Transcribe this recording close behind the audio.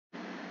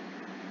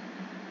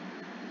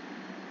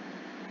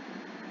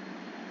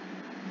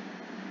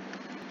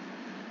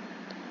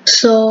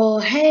So,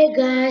 hey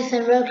guys,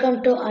 and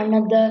welcome to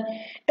another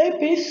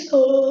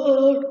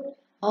episode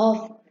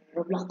of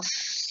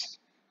Roblox.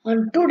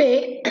 And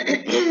today,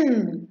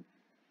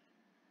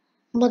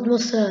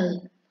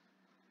 Mademoiselle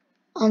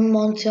and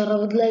Monsieur, I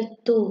would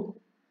like to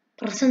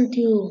present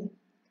you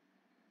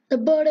the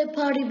birthday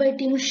party by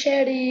Team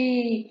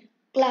Shady.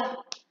 Clap.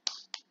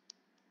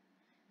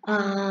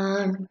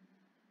 And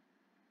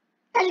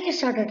I'll get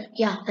started.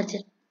 Yeah, that's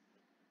it.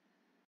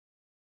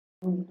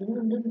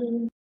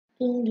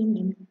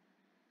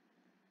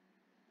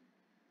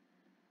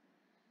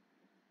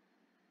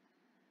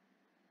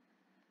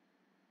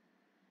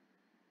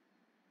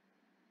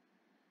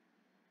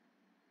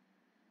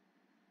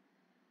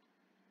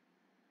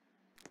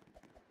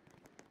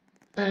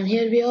 And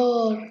here we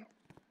are.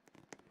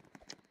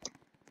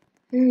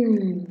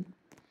 Hmm.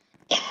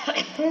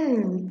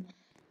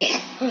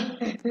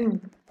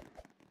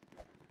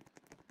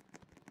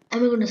 Oh my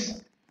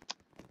goodness.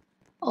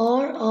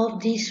 All of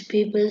these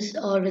peoples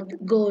are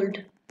with gold.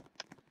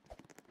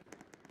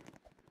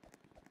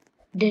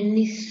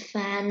 Dennis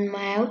fan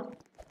Mao.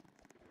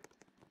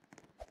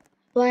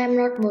 Why I'm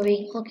not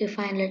moving? Okay,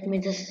 fine. Let me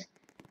just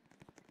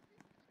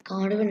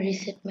can't even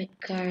reset my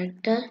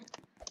character.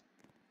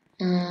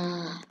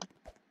 Uh,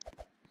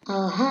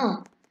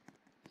 uh-huh.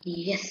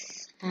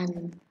 Yes.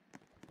 And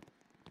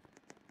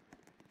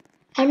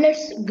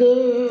let's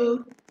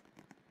go.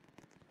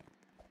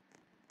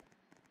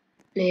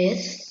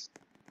 Place.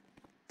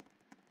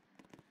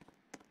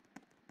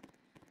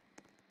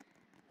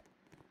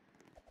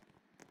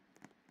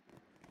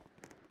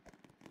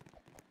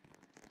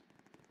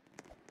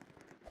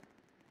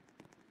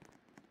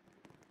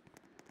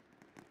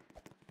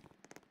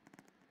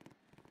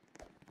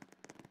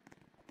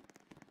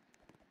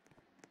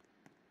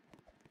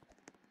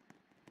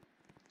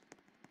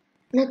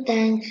 No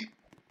thanks.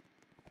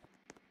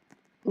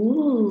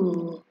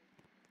 Ooh.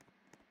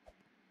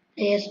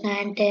 Place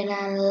 9, 10,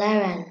 and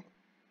 11.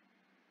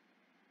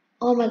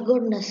 Oh my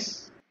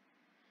goodness.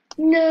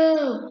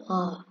 No.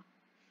 Oh,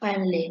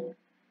 finally.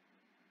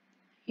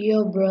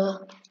 Yo,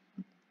 bro.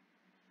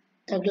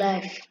 Thug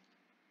life.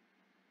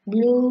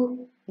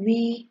 Blue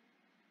V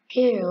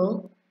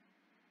Hero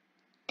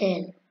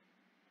 10.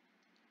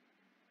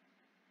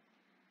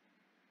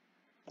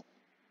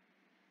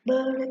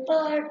 Birthday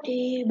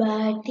party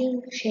by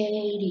Team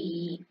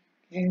Shady.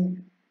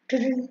 Dun,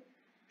 dun,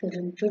 dun,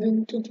 dun,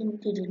 dun, dun, dun,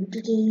 dun,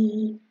 dun,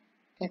 dun.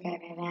 Da, da,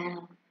 da,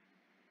 da.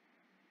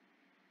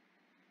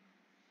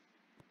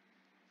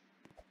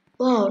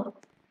 Wow,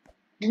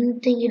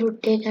 didn't think it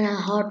would take an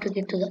hour to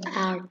get to the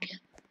arc.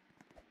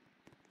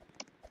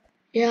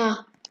 Yeah,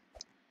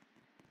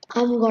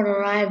 I'm gonna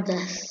ride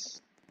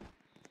this.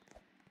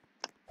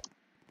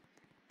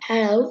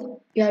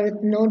 Hello, you're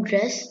with no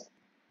dress.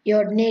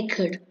 You're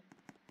naked.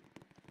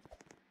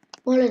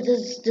 Well,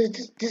 let's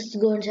just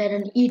go inside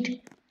and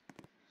eat.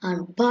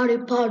 And party,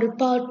 party,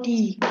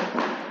 party.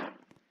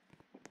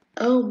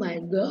 Oh my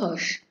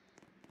gosh.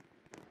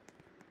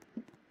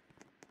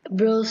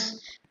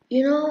 Bros,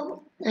 here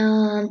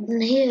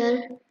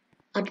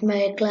at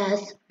my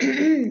class,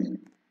 I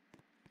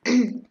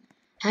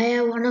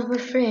have one of my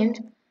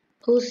friends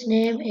whose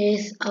name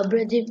is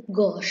Abradip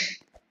Ghosh.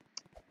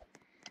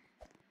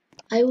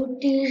 I would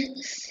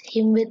tease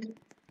him with,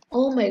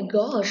 oh my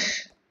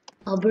gosh,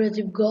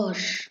 Abradip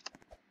Ghosh.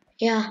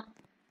 Yeah,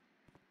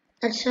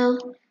 that's how,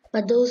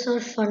 but those are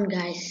fun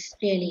guys,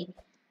 really.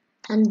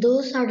 And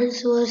those adults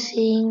who are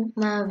seeing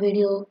my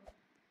video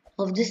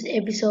of this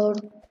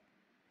episode,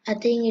 I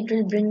think it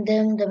will bring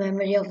them the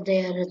memory of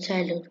their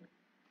childhood.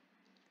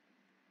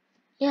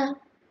 Yeah,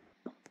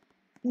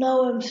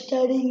 now I'm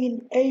studying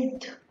in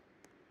 8th.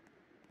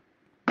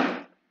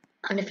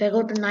 And if I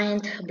go to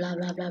ninth, blah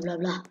blah blah blah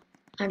blah.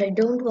 And I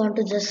don't want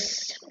to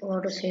just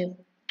want to say,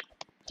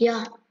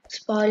 yeah,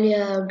 spoil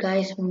your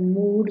guys'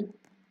 mood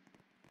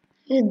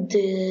with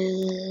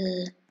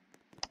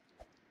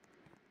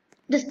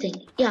this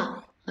thing.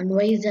 Yeah, and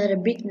why is there a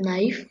big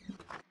knife?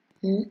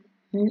 Hmm?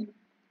 Hmm?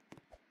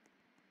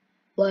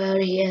 Why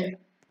are you here?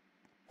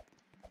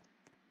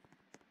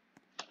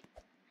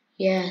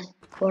 Yes,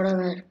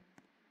 whatever.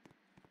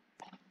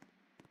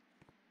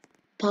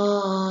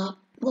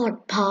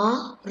 What?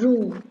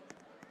 Paru.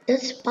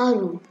 That's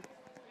Paru.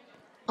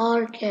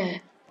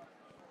 Okay.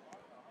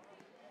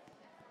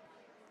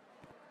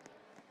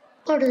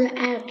 Go to the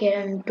arcade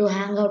and to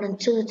hang out and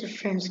chill with your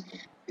friends.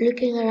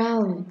 Looking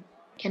around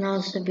can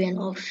also be an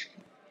option.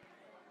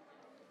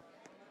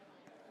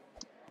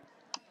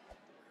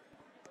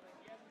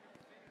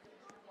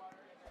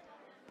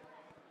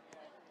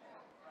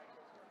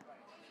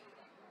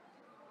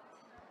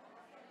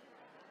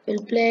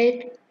 We'll play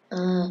it.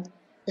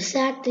 The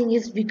sad thing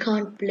is we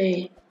can't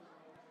play.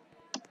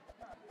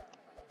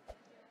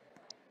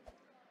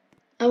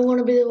 I'm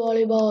gonna be the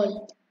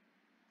volleyball.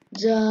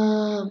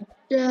 Jump,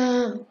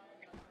 jump,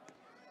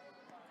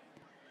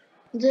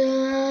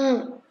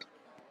 jump.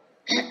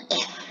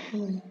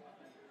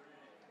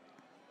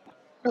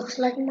 Looks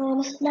like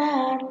Mama's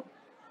dad.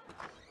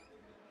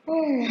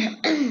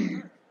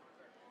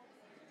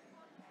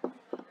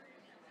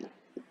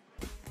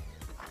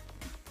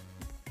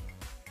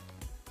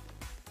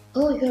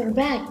 Oh, you're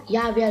back.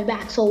 Yeah, we are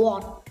back. So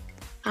what?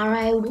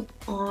 Arrived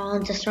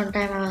on just on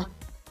time.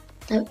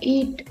 Now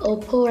eat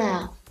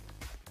opora.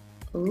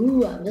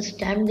 Ooh, I'm just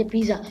stamping the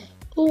pizza.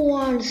 Who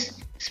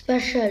wants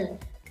special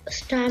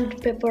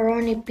stamped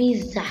pepperoni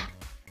pizza?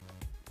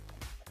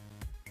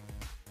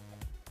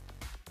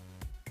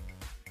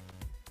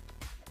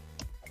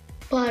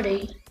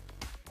 Party.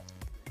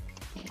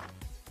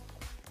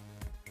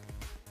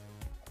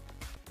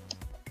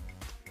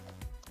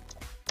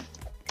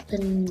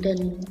 Dun,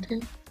 dun,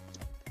 dun.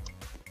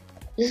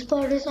 This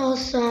party is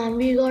awesome.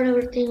 We got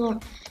everything our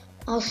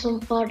awesome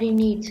party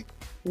needs.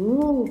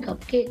 Ooh,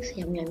 cupcakes.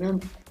 Yum yum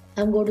yum.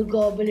 I'm going to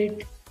gobble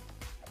it.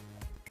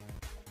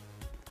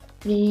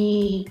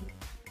 Me.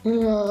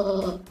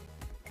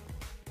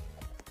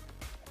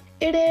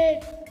 Eat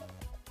it.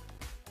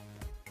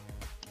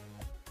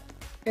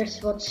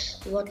 Let's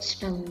watch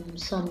some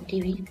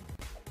TV.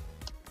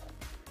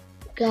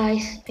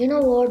 Guys, you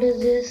know what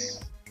is this?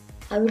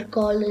 I would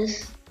call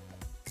this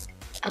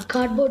a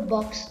cardboard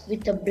box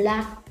with a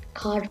black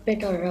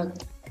carpet or rug.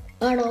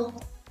 Oh no.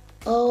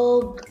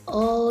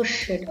 Oh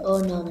shit. Oh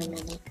no.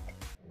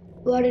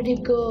 Where did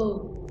it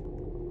go?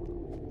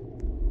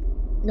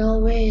 No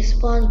way,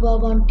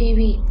 SpongeBob on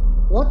TV.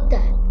 What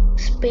the?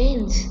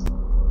 Spans.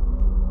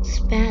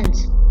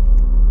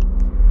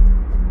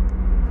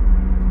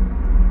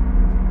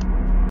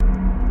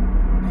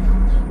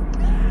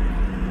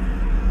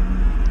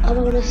 Oh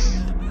my goodness.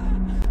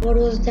 What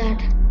was that?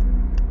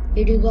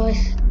 Did you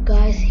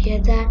guys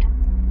hear that?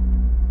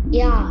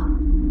 Yeah.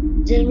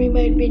 Jeremy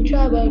might be in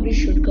trouble. We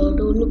should go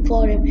to look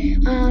for him.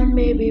 And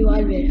maybe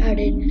while we're at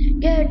it,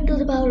 get to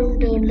the bathroom,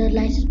 turn the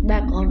lights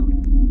back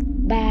on.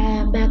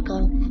 Back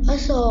on. I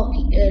saw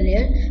Oki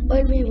earlier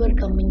while we were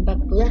coming back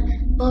to the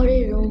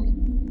party room.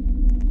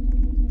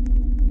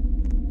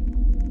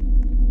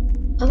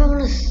 I'm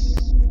gonna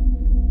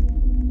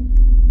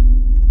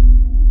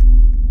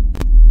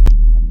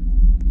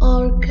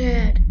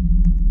Orchid.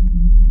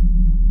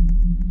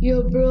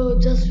 Yo bro,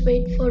 just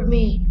wait for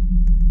me.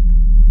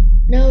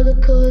 Now the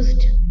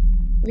cursed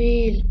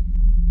wheel.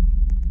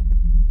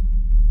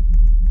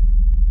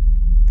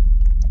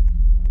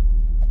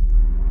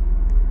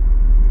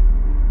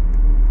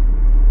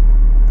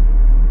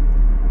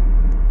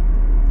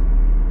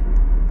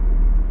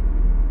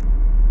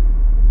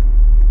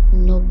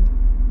 Nope.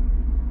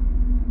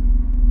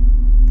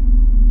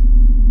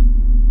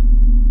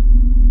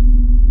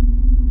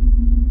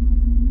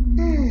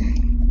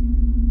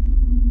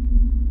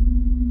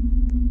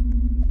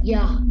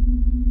 Yeah.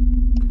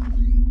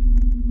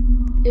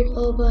 It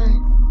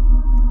opened.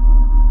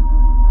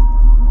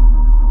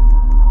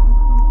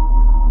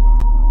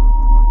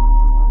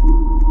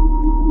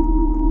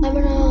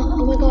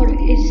 Oh my god,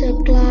 it's a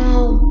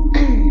clown.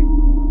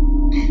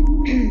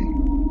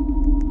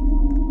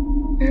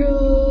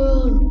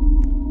 Run.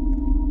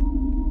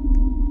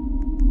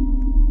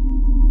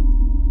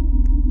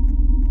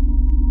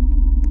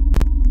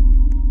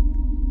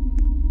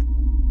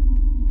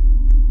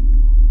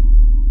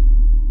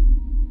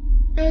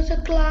 There's a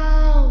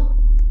clown.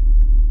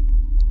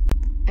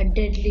 A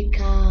deadly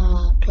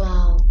clown.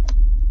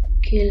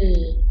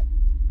 Kill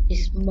the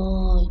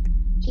small,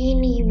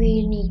 teeny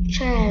weeny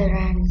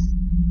childrens.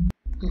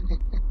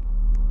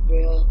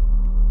 Bro.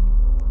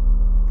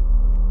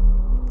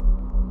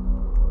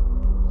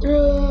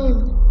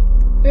 Run!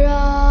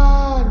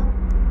 Run!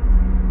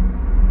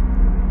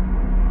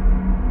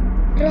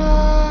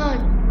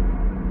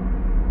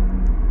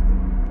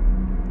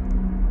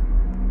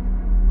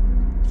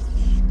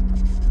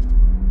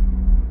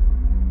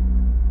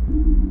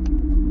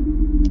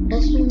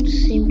 Doesn't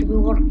seem to be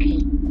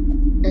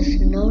working.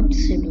 Does not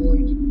seem to be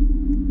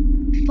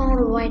working. Found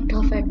a white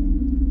tuffet.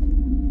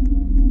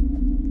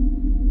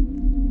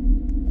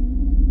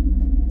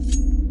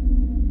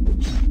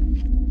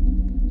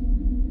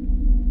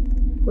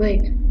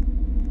 Wait.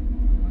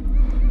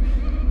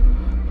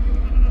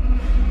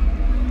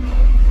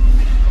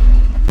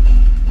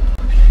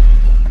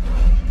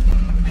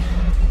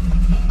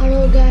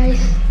 Hello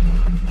guys.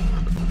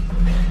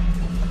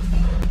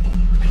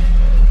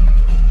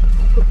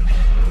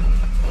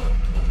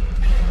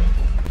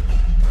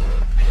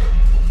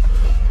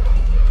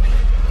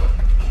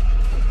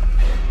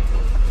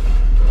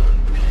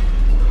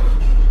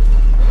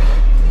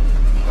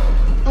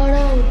 Oh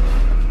no.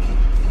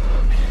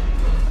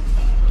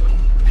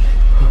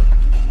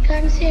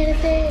 Can't see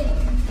anything.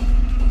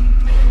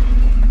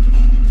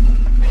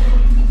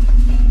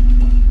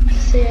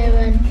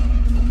 7,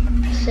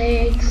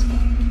 6,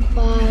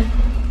 5,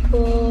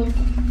 4,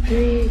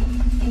 3,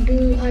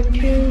 2, and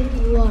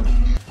 2, 1.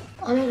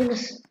 Oh my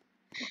goodness.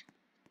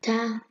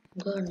 Thank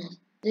goodness.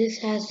 This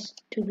has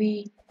to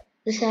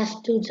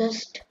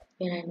just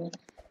be random.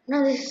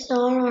 Now this is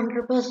all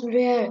 100%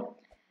 real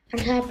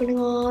and happening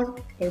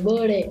on your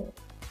birthday.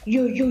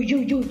 You,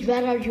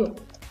 where are you?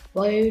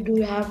 Why do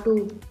you have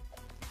to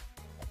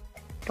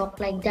talk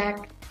like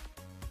that?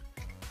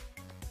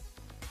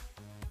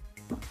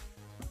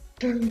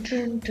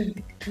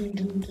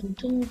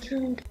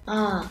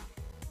 Ah,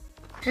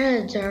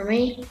 hello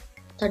Jeremy.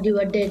 Thought you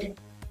were dead.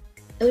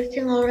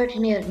 Everything alright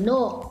in here?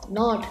 No,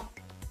 not.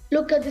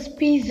 Look at this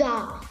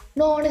pizza.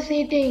 No one is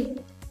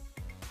eating.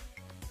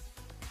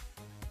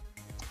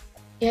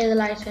 Yeah, the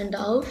lights went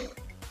off.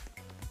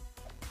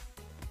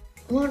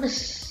 What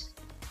is...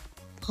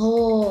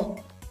 Oh,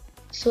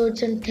 so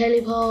it's a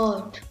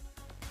teleport.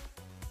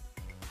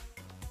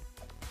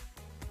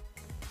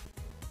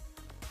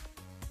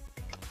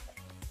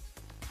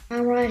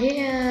 I'm right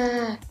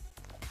here.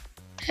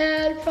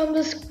 Help from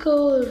the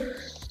school.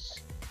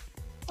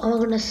 Oh my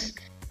goodness.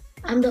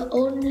 I'm the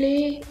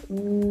only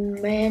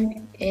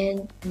man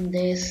in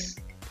this.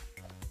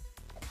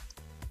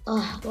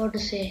 What to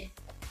say?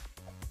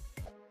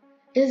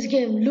 This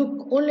game,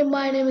 look, only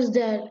my name is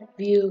there.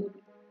 View.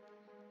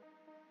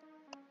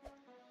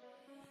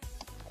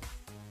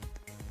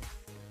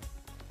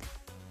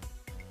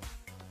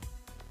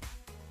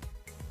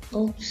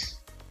 Oops.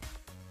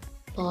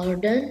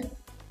 Pardon.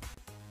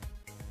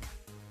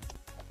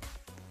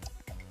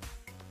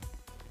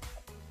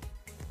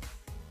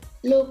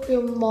 Look,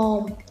 your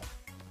mom.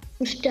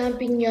 I'm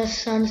stamping your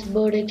son's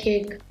birthday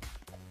cake.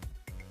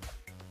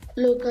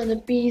 Look at the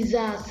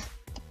pizzas.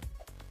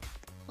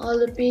 All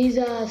the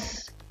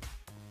pizzas.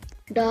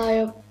 Die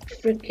of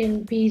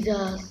freaking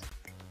pizzas.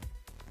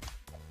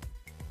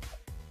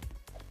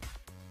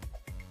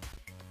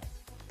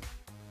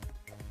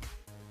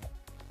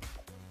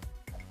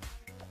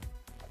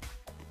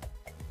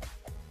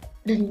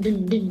 Dun,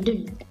 dun, dun,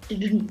 dun,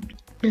 dun,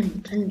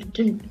 dun, dun,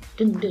 dun,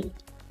 dun, dun.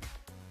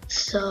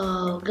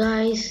 So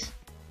guys,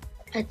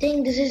 I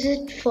think this is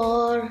it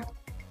for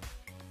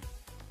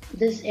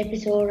this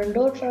episode, and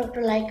don't forget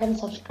to like and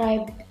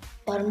subscribe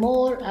for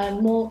more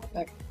and more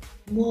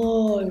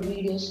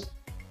videos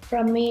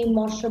from me,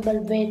 Monster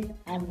Velvet,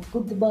 and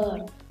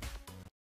Goodbye.